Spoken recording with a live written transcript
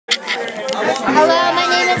Hello, my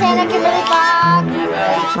name is Hannah Kimberly Fox.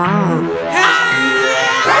 Wow.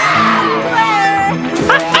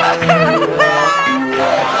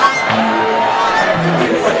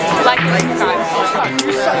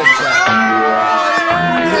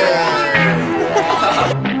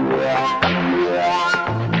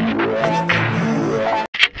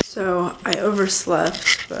 So I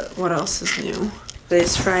overslept, but what else is new?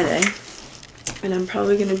 Today's Friday, and I'm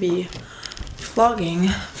probably gonna be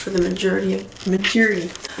vlogging for the majority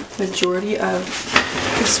of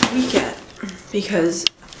this weekend because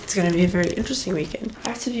it's gonna be a very interesting weekend. I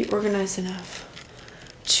have to be organized enough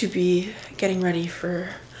to be getting ready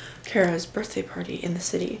for Kara's birthday party in the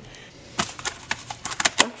city.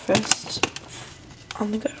 Breakfast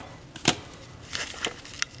on the go.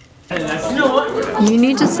 You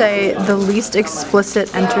need to say the least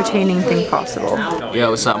explicit, entertaining thing possible.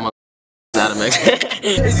 Yo, what's up, Adam?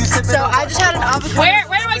 So I just had an avocado. Where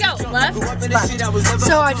do I go? Left?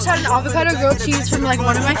 So I just had an avocado grilled cheese from like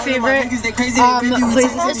one of my favorite places.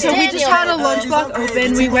 So we just had a lunch block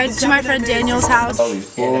open. We went to my friend Daniel's house.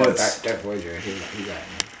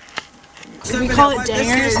 We call it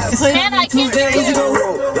Dangers. Man, I can't do it.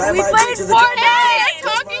 We played Fortnite.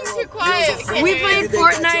 Talking too quiet. We played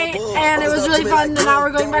Fortnite and it was really fun. And now we're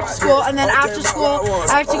going back to school. And then after school,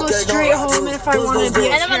 I have to go straight home if I want to be.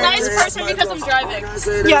 And I'm a nice person because I'm driving.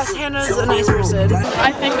 Yes, Hannah's a nice person.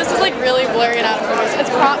 I think this is like really blurry and out of focus.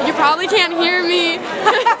 You probably can't hear me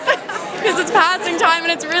because it's passing time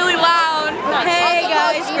and it's really loud. Hey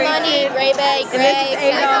guys, Money, Gray Bay, Gray.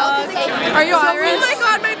 Are you Irish? Oh my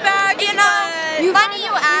god, my bag. You know, funny you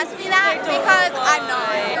ask me that because I'm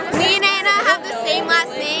not. Me and Anna have the same last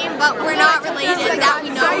name, but we're not related that we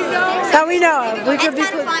know of. That we know of. We could It's be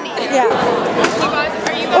kind of funny. Yeah.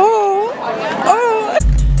 Oh.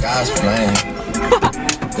 God's playing.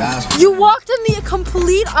 You walked in the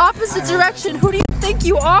complete opposite direction. Who do you think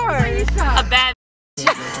you are? A bad.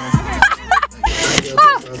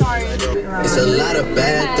 It's a lot of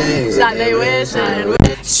bad things That they wish and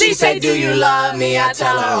She said, do you love me? I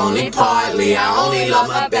tell her only partly. I only love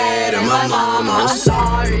my bed and my mom. I'm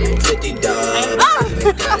sorry. 50 dubs.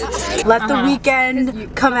 Let the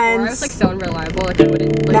weekend commence. It's like so unreliable. Like I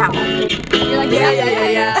wouldn't. Now. You're like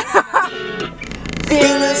yeah.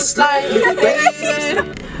 Feeling slightly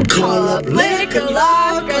faded. Call up liquor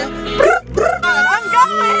locker. I'm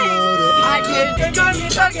going. I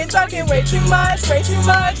can't talking way too much. Someone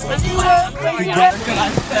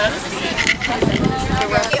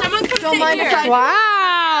could Don't mind if I.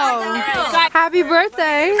 Wow. Happy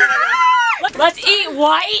birthday. Let's eat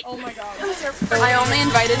white. Oh my god. I only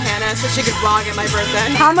invited Hannah so she could vlog at my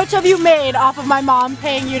birthday. How much have you made off of my mom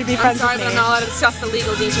paying you to be friends Sorry, with but me? I'm not allowed to discuss the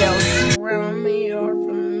legal details.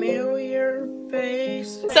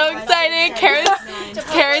 So excited!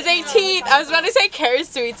 Kara's 18th. I was about to say Kara's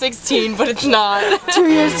sweet 16, but it's not. 2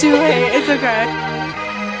 years too late. It's okay.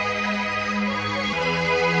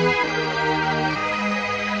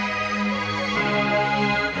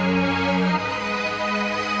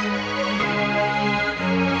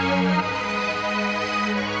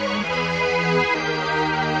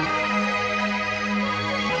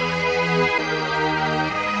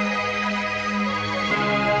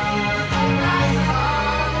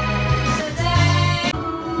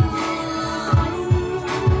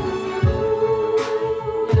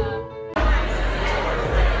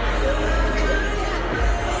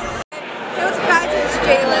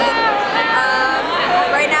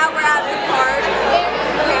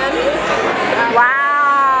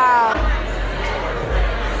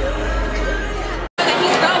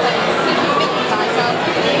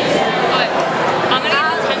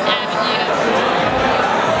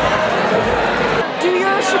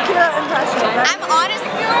 I'm honest.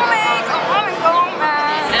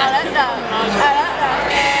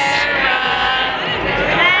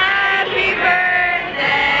 Happy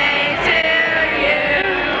birthday to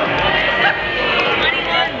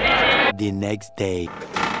you. The next day.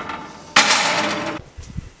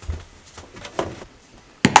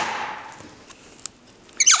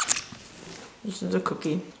 This is a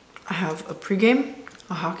cookie. I have a pregame,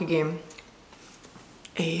 a hockey game,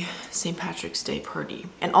 a St. Patrick's Day party,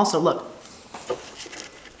 and also look,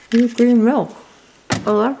 green milk.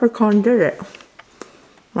 A leprechaun did it.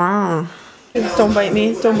 Wow. Don't bite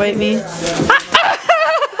me. Don't bite me.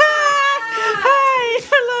 Hi.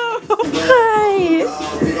 Hello. Hi.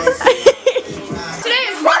 Today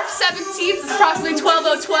is March 17th. It's approximately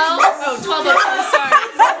 12:12. Oh, 12:02. Sorry.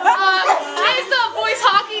 Today's the boys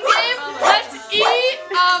hockey game. Let's eat.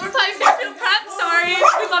 We're playing Fairfield Prep. Sorry,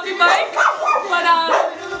 we love you, Mike. But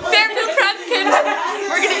Fairfield Prep, kid.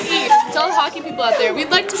 We're gonna eat. To all the hockey people out there, we'd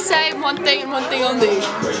like to say one thing and one thing only.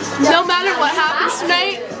 No matter what happens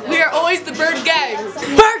tonight, we are always the Bird Gang.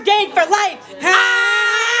 Bird Gang for life!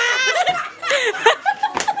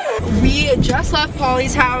 We just left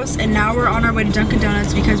Polly's house and now we're on our way to Dunkin'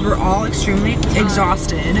 Donuts because we're all extremely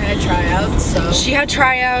exhausted. I had tryouts, so. She had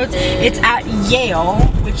tryouts. It's at Yale,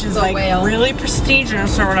 which is like really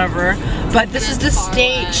prestigious or whatever. But this is the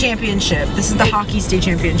state championship. This is the hockey state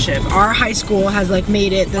championship. Our high school has like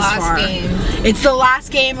made it this far. It's the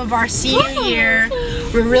last game of our senior year.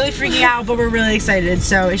 We're really freaking out, but we're really excited,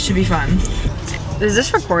 so it should be fun. Is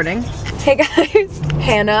this recording? Hey guys,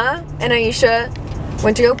 Hannah and Aisha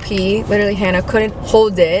went to go pee. Literally, Hannah couldn't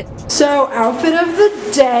hold it. So, outfit of the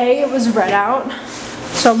day, it was red out.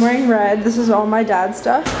 So I'm wearing red. This is all my dad's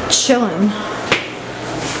stuff. Chillin'.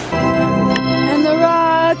 And the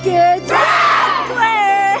Rockets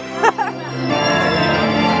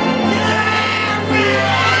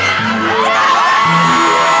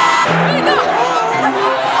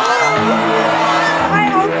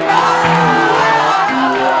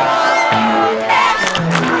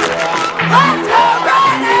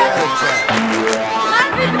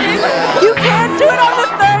You can't do it on the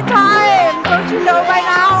third time! Don't you know by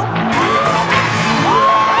now?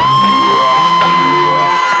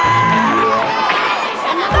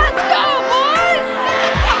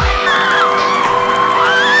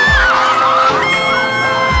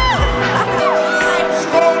 Let's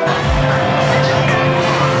go,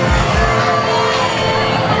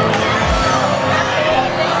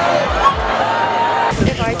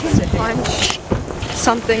 If I could punch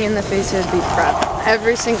something in the face, it would be prep.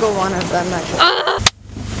 Every single one of them.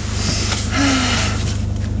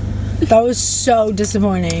 That was so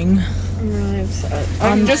disappointing. I'm really upset.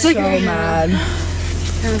 I'm just so mad.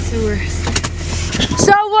 That's the worst.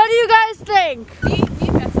 So what do you guys think? Me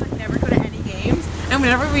and Betsy like never go to any games, and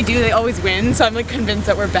whenever we do, they always win. So I'm like convinced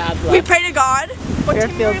that we're bad luck. We pray to God. What team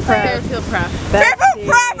are you playing? Fairfield Prep. Fairfield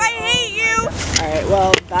Prep, I hate you! Alright,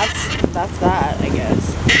 well that's that, I guess.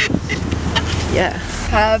 Yeah.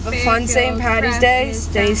 Have a fun St. Patty's Day.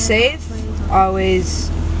 Stay safe. Always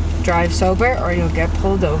drive sober or you'll get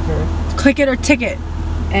pulled over. Click it or ticket.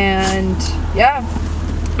 And yeah.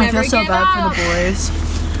 I feel so bad for the boys.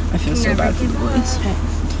 I feel so bad for the boys.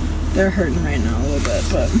 They're hurting right now a little bit,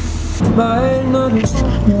 but.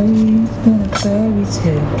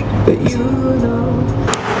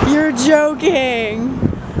 You're joking.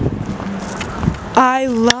 I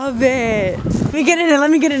love it. Let me get in it. Let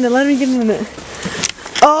me get in it. Let me get in it.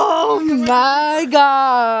 Oh my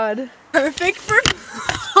god. Perfect for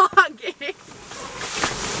vlogging.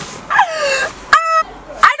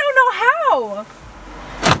 I don't know how.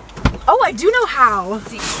 Oh, I do know how.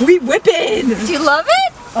 We whipping. Do you love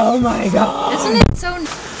it? Oh my god. Isn't it so?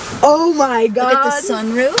 Oh my god. Look at the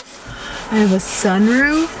sunroof. I have a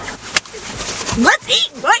sunroof. Let's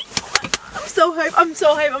eat. Wait. I'm so hyped. I'm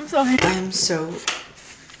so hyped. I'm so hyped. I'm so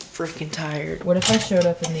freaking tired. What if I showed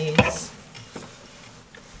up in these?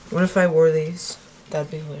 What if I wore these?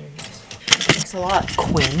 That'd be hilarious. Thanks a lot.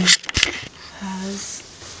 Quinn has.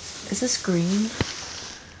 Is this green?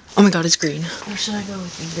 Oh my god, it's green. Or should I go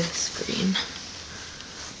with this green?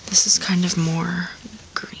 This is kind of more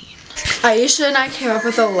green. Aisha and I came up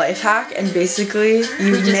with a life hack, and basically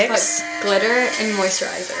you mix glitter and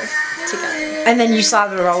moisturizer together. and then you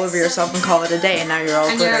slather it all over yourself and call it a day, and now you're all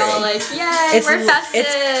glittery. You're all like, yay, we're festive.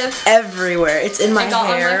 It's everywhere. It's in my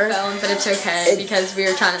hair. On my phone, but it's okay because we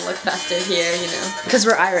were trying to look festive here, you know. Because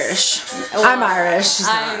we're Irish. Well, I'm Irish. She's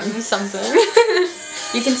I'm not. something.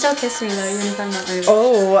 You can still kiss me though, even if I'm not Irish.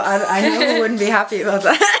 Oh, I know who wouldn't be happy about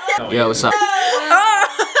that. Yo, what's up?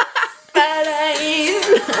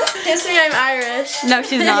 Kiss me, I'm Irish. No,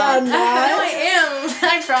 she's not. No, I am.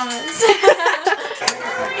 I promise.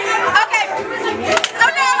 Okay. Oh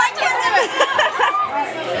no, I can't do it.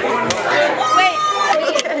 Wait.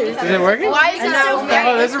 Is it working? Why is it so bad?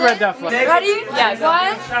 Oh, there's a red dot flag. Ready? Yeah.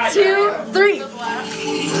 1, 2, 3.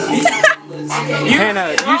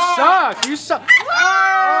 Hannah, you suck. You suck.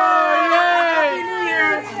 Oh, yay!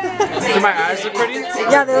 Do my eyes look pretty?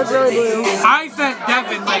 Yeah, they look really blue. I sent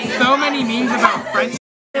Devin like so many memes about French.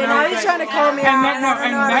 And now he's trying to call me out.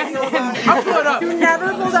 I'll pull it up. You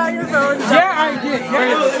never pulled out your phone. Yeah, I did.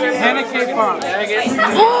 Yeah. Hannah K. Fox.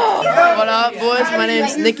 What up, boys? My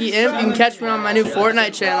name's Nikki Imp. You can catch me on my new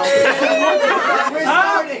Fortnite channel.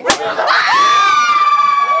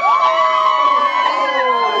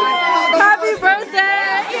 Happy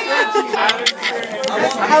birthday!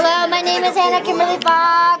 Hello, my name is Hannah Kimberly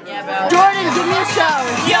Fox. Jordan, give me a show.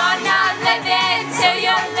 You're not living till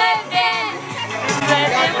you're living.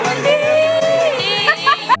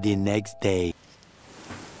 The next day.